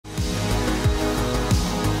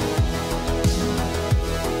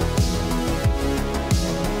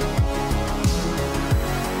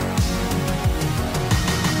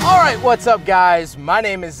Alright, what's up guys? My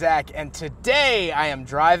name is Zach and today I am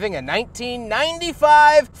driving a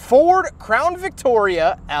 1995 Ford Crown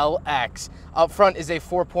Victoria LX. Up front is a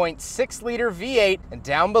 4.6 liter V8 and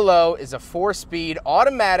down below is a 4-speed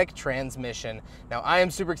automatic transmission. Now I am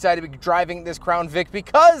super excited to be driving this Crown Vic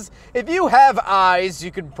because if you have eyes,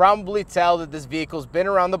 you could probably tell that this vehicle's been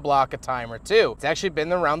around the block a time or two. It's actually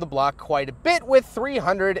been around the block quite a bit with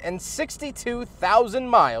 362,000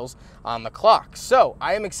 miles on the clock. So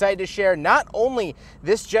I am excited to share not only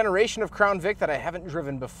this generation of Crown Vic that I haven't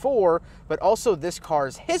driven before, but also this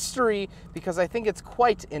car's history because I think it's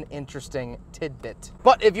quite an interesting tidbit.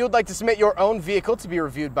 But if you would like to submit your own vehicle to be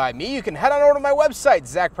reviewed by me, you can head on over to my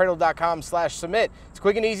website, zackpradel.com/submit. It's a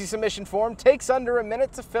quick and easy submission form, takes under a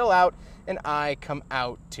minute to fill out, and I come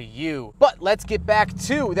out to you. But let's get back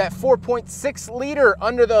to that 4.6 liter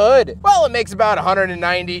under the hood. Well, it makes about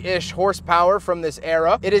 190-ish horsepower from this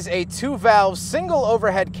era. It is a 2-valve single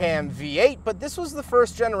overhead cam V8, but this was the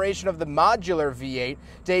first generation of the modular V8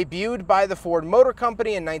 debuted by the Ford Motor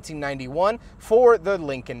Company in 1991 for the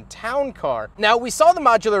Lincoln Town Car. Now, we saw the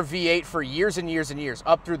modular V8 for years and years and years,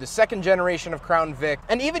 up through the second generation of Crown Vic,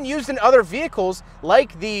 and even used in other vehicles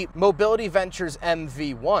like the Mobility Ventures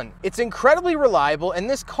MV1. It's incredibly reliable, and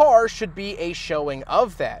this car should be a showing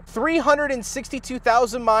of that.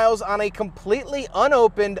 362,000 miles on a completely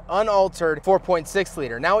unopened, unaltered 4.6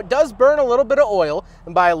 liter. Now, it does burn a little bit of oil,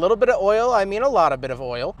 and by a little bit of oil, I mean a lot of bit of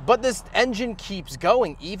oil, but this engine keeps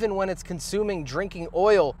going even when it's consuming drinking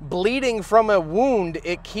oil, bleeding from a wound.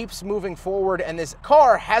 It keeps moving forward, and this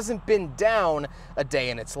car hasn't been down a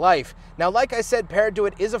day in its life. Now, like I said, paired to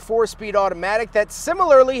it is a 4-speed automatic that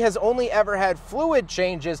similarly has only ever had fluid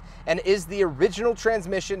changes and is the original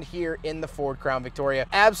transmission here in the Ford Crown Victoria.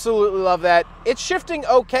 Absolutely love that. It's shifting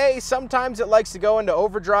okay. Sometimes it likes to go into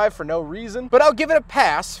overdrive for no reason, but I'll give it a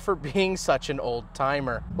pass for being such an old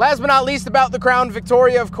timer. Last but not least about the Crown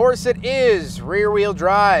Victoria, of course, it is rear-wheel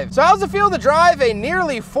drive. So how's it feel to drive a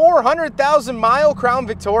nearly 400,000 mile Crown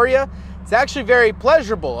Victoria? It's actually very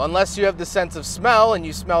pleasurable, unless you have the sense of smell and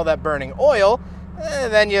you smell that burning oil,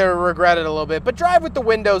 then you regret it a little bit. But drive with the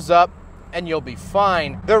windows up and you'll be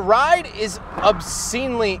fine. The ride is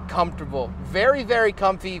obscenely comfortable. Very, very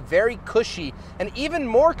comfy, very cushy, and even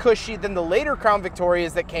more cushy than the later Crown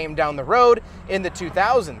Victorias that came down the road in the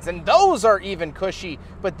 2000s. And those are even cushy,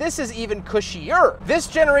 but this is even cushier. This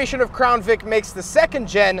generation of Crown Vic makes the second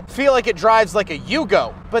gen feel like it drives like a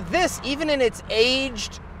Yugo. But this, even in its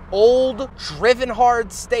aged, old, driven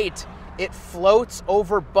hard state, it floats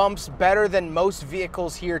over bumps better than most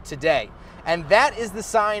vehicles here today. And that is the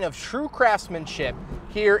sign of true craftsmanship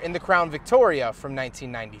here in the Crown Victoria from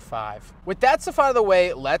 1995. With that stuff out of the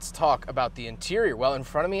way, let's talk about the interior. Well, in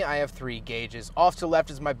front of me, I have 3 gauges. Off to the left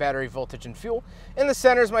is my battery voltage and fuel. In the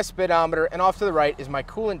center is my speedometer, and off to the right is my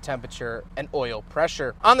coolant temperature and oil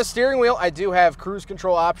pressure. On the steering wheel, I do have cruise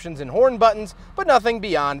control options and horn buttons, but nothing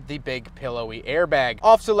beyond the big pillowy airbag.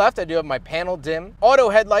 Off to the left, I do have my panel dim, auto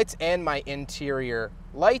headlights, and my interior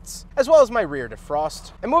lights, as well as my rear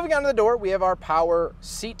defrost. And moving on to the door, we have our power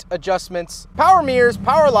seat adjustments, power mirrors,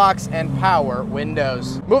 power locks, and power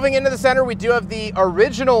windows. Moving into the center, we do have the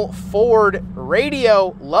original Ford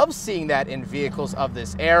radio. Love seeing that in vehicles of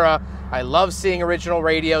this era. I love seeing original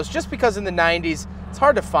radios just because in the 90s, it's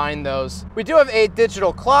hard to find those. We do have a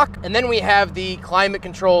digital clock, and then we have the climate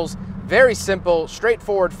controls. Very simple,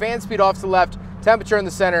 straightforward, fan speed off to the left, temperature in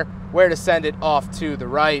the center, where to send it off to the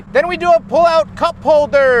right. Then we do have pull-out cup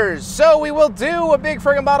holders. So we will do a big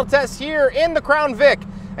friggin' bottle test here in the Crown Vic.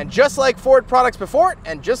 And just like Ford products before it,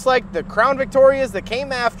 and just like the Crown Victorias that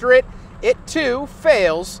came after it, it too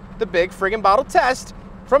fails the big friggin' bottle test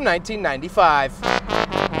from 1995.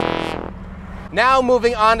 Now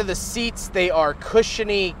moving on to the seats, they are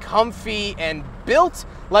cushiony, comfy, and built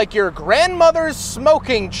like your grandmother's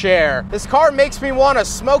smoking chair. This car makes me want to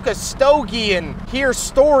smoke a stogie and hear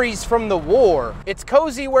stories from the war. It's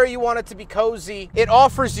cozy where you want it to be cozy. It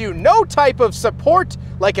offers you no type of support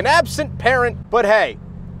like an absent parent, but hey,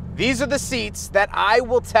 these are the seats that I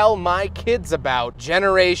will tell my kids about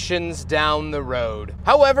generations down the road.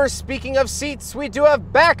 However, speaking of seats, we do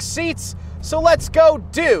have back seats, so let's go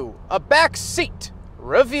do a back seat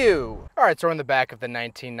review. All right, so we're in the back of the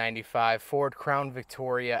 1995 Ford Crown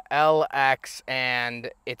Victoria LX,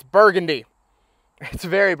 and it's burgundy. It's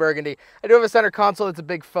very burgundy. I do have a center console. It's a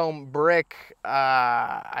big foam brick.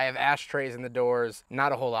 I have ashtrays in the doors.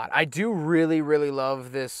 Not a whole lot. I do really, really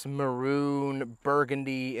love this maroon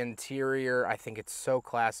burgundy interior. I think it's so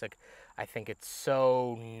classic. I think it's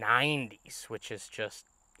so 90s, which is just,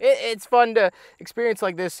 it's fun to experience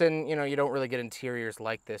like this, and you know, you don't really get interiors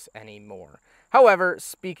like this anymore. However,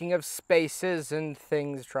 speaking of spaces and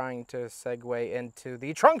things trying to segue into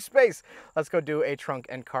the trunk space, let's go do a trunk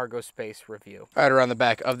and cargo space review. All right, around the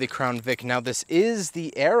back of the Crown Vic. Now, this is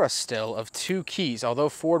the era still of 2 keys. Although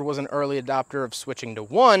Ford was an early adopter of switching to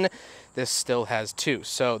 1, this still has 2.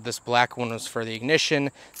 So this black one was for the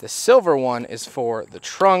ignition. The silver one is for the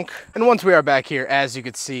trunk. And once we are back here, as you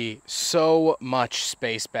can see, so much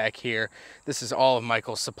space back here. This is all of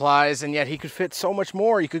Michael's supplies, and yet he could fit so much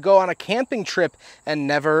more. You could go on a camping trip and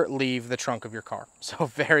never leave the trunk of your car. So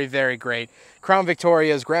very, very great. Crown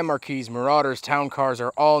Victorias, Grand Marquis, Marauders, Town Cars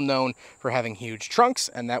are all known for having huge trunks,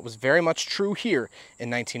 and that was very much true here in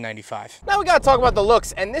 1995. Now we gotta talk about the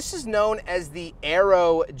looks, and this is known as the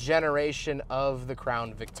Aero generation of the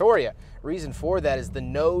Crown Victoria. Reason for that is the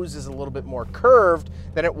nose is a little bit more curved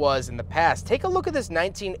than it was in the past. Take a look at this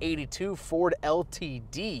 1982 Ford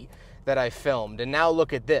LTD that I filmed, and now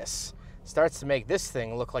look at this. Starts to make this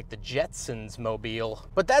thing look like the Jetsons mobile.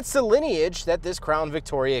 But that's the lineage that this Crown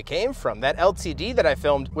Victoria came from. That LTD that I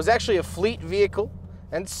filmed was actually a fleet vehicle,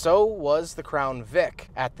 and so was the Crown Vic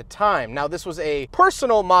at the time. Now, this was a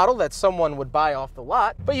personal model that someone would buy off the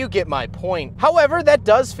lot, but you get my point. However, that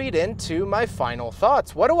does feed into my final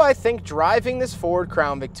thoughts. What do I think driving this Ford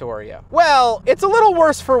Crown Victoria? Well, it's a little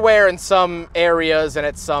worse for wear in some areas and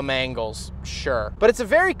at some angles, sure. But it's a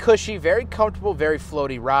very cushy, very comfortable, very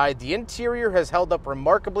floaty ride. The interior has held up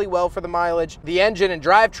remarkably well for the mileage. The engine and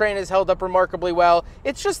drivetrain has held up remarkably well.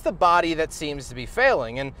 It's just the body that seems to be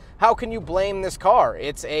failing. And how can you blame this car?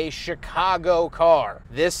 It's a Chicago car.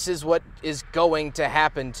 This is what is going to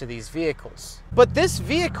happen to these vehicles. But this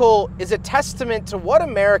vehicle is a testament to what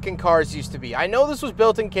American cars used to be. I know this was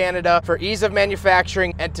built in Canada for ease of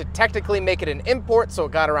manufacturing and to technically make it an import, so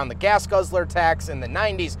it got around the gas guzzler tax in the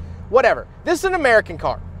 90s. Whatever. This is an American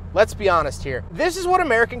car. Let's be honest here. This is what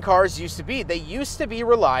American cars used to be. They used to be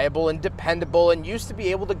reliable and dependable and used to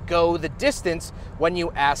be able to go the distance when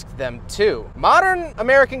you asked them to. Modern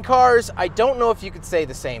American cars, I don't know if you could say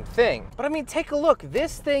the same thing. But I mean, take a look.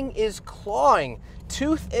 This thing is clawing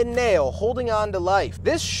tooth and nail, holding on to life.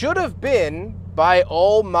 This should have been, by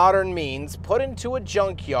all modern means, put into a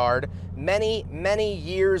junkyard many, many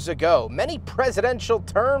years ago, many presidential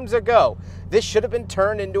terms ago. This should have been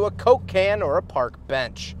turned into a Coke can or a park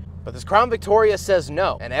bench. But this Crown Victoria says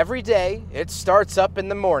no, and every day it starts up in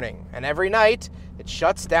the morning, and every night it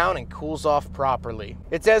shuts down and cools off properly.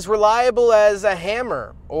 It's as reliable as a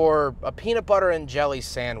hammer or a peanut butter and jelly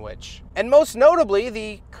sandwich. And most notably,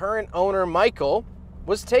 the current owner, Michael,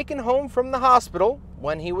 was taken home from the hospital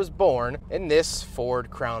when he was born in this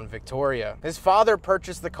Ford Crown Victoria. His father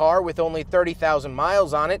purchased the car with only 30,000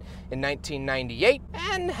 miles on it in 1998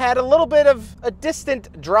 and had a little bit of a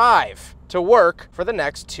distant drive to work for the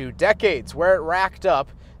next 2 decades, where it racked up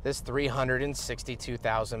this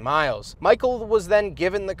 362,000 miles. Michael was then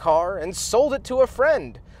given the car and sold it to a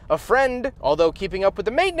friend. A friend, although keeping up with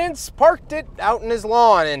the maintenance, parked it out in his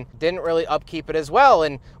lawn and didn't really upkeep it as well.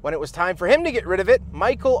 And when it was time for him to get rid of it,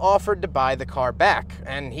 Michael offered to buy the car back,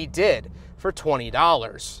 and he did, for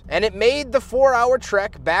 $20. And it made the 4-hour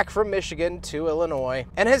trek back from Michigan to Illinois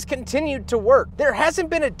and has continued to work. There hasn't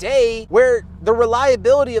been a day where the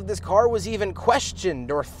reliability of this car was even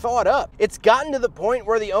questioned or thought up. It's gotten to the point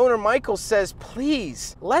where the owner, Michael, says,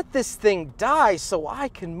 please, let this thing die so I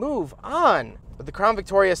can move on. But the Crown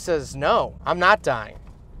Victoria says, no, I'm not dying.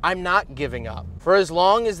 I'm not giving up. For as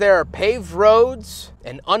long as there are paved roads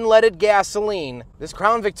and unleaded gasoline, this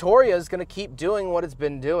Crown Victoria is gonna keep doing what it's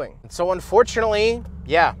been doing. And so unfortunately,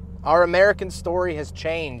 yeah, our American story has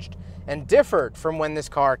changed and differed from when this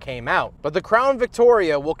car came out. But the Crown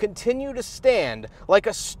Victoria will continue to stand like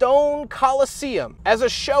a stone coliseum as a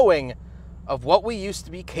showing of what we used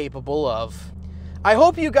to be capable of. I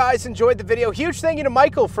hope you guys enjoyed the video. Huge thank you to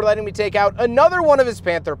Michael for letting me take out another one of his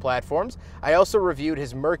Panther platforms. I also reviewed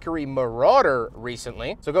his Mercury Marauder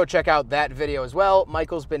recently, so go check out that video as well.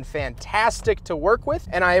 Michael's been fantastic to work with,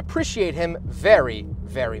 and I appreciate him very,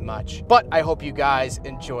 very much. But I hope you guys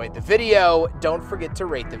enjoyed the video. Don't forget to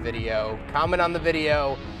rate the video, comment on the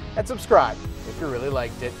video, and subscribe if you really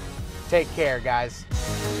liked it. Take care, guys.